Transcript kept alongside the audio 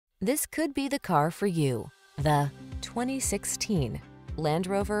This could be the car for you. The 2016 Land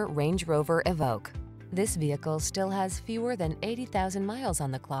Rover Range Rover Evoque. This vehicle still has fewer than 80,000 miles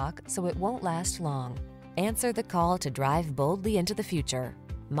on the clock, so it won't last long. Answer the call to drive boldly into the future.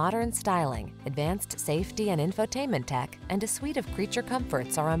 Modern styling, advanced safety and infotainment tech, and a suite of creature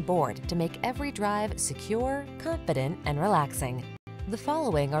comforts are on board to make every drive secure, confident, and relaxing. The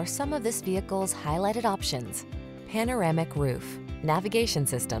following are some of this vehicle's highlighted options: panoramic roof, navigation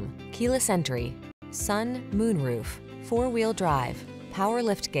system, keyless entry, sun moonroof, four-wheel drive, power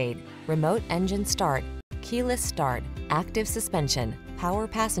liftgate, remote engine start, keyless start, active suspension, power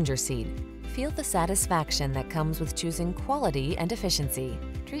passenger seat. Feel the satisfaction that comes with choosing quality and efficiency.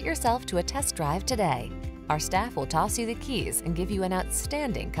 Treat yourself to a test drive today. Our staff will toss you the keys and give you an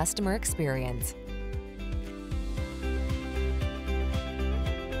outstanding customer experience.